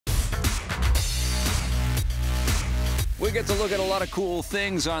We get to look at a lot of cool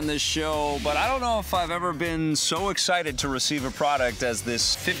things on this show, but I don't know if I've ever been so excited to receive a product as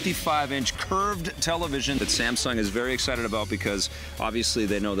this 55-inch curved television that Samsung is very excited about, because obviously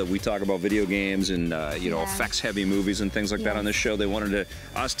they know that we talk about video games and you know, effects-heavy movies and things like that on this show. They wanted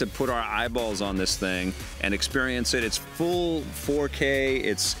us to put our eyeballs on this thing and experience it. It's full 4K.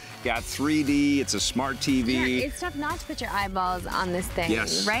 It's got 3D, it's a smart TV. Yeah, it's tough not to put your eyeballs on this thing,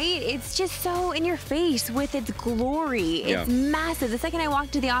 yes, right? It's just so in your face with its glory. It's massive. The second I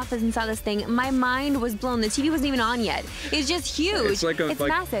walked to the office and saw this thing, my mind was blown. The TV wasn't even on yet. It's just huge. It's like a, it's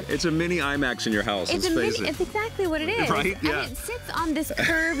massive. It's a mini IMAX in your house. It's it's exactly what it is. Right? Yeah. And it sits on this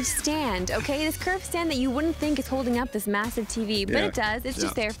curved stand, okay? This curved stand that you wouldn't think is holding up this massive TV, but it does. It's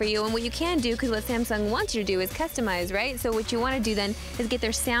just there for you. And what you can do, because what Samsung wants you to do is customize, right? So what you want to do then is get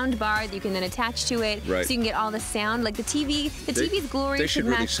their sound bar that you can then attach to it, so you can get all the sound. Like the TV's glory should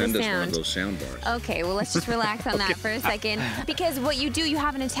match the sound. They should really send us one of those sound bars. Okay, well let's just relax on that for a second, because what you do, you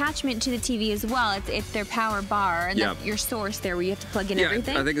have an attachment to the TV as well. It's their power bar, and that's your source there where you have to plug in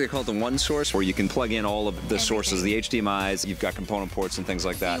everything. I think they call it the one source, where you can plug in all of the sources, the HDMIs, you've got component ports and things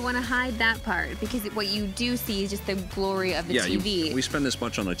like that. So you want to hide that part, because what you do see is just the glory of the TV. We spend this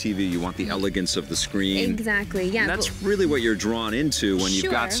much on the TV, you want the elegance of the screen. Exactly, yeah. And that's really what you're drawn into when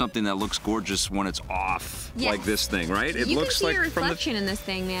you've got something that looks gorgeous when it's off, like this thing, right? It looks like your reflection in this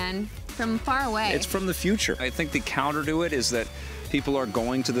thing, man, from far away. It's from the future. I think the counter to it is that people are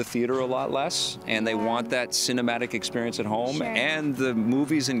going to the theater a lot less, and they want that cinematic experience at home, and the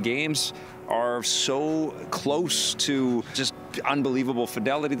movies and games are so close to just unbelievable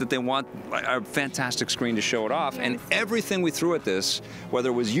fidelity that they want a fantastic screen to show it off. And everything we threw at this, whether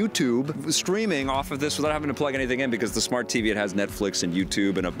it was YouTube, streaming off of this without having to plug anything in, because the smart TV, it has Netflix and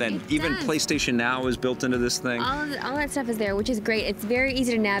YouTube, and even PlayStation Now is built into this thing. All that stuff is there, which is great. It's very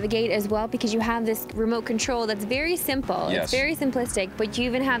easy to navigate as well, because you have this remote control that's very simple. It's very simplistic, but you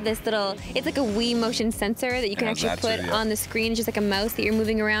even have this little, it's like a Wii motion sensor that you can actually put on the screen, just like a mouse that you're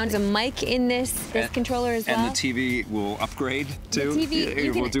moving around. There's a mic in this controller as well. And the TV will upgrade too. The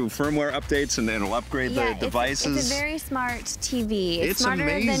TV, we'll do firmware updates, and then it'll upgrade the devices. It's a very smart TV. It's smarter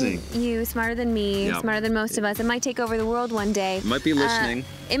amazing. than you, smarter than me, smarter than most of us. It might take over the world one day. It might be listening.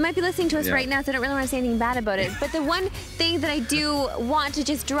 It might be listening to us right now, so I don't really want to say anything bad about it. But the one thing that I do want to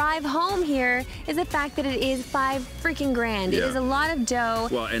just drive home here is the fact that it is $5 freaking grand. It is a lot of dough.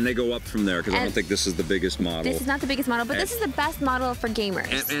 Well, and they go up from there, because I don't think this is the biggest model. This is not the biggest model, but this is the best model for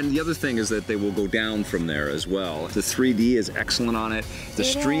gamers. And the other thing is that they will go down from there as well. The 3D is excellent on it. The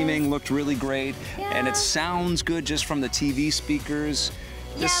streaming looked really great, and it sounds good just from the TV speakers.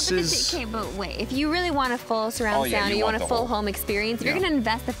 But wait, if you really want a full surround sound, you want a full home experience, if you're going to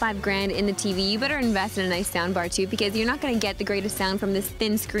invest the $5 grand in the TV, you better invest in a nice sound bar too, because you're not going to get the greatest sound from this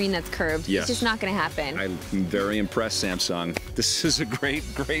thin screen that's curved. It's just not going to happen. I'm very impressed, Samsung. This is a great,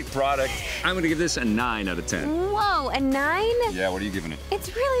 great product. I'm going to give this a 9 out of 10. Whoa, a 9? Yeah, what are you giving it?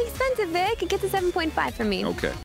 It's really expensive, Vic. It gets a 7.5 from me. Okay.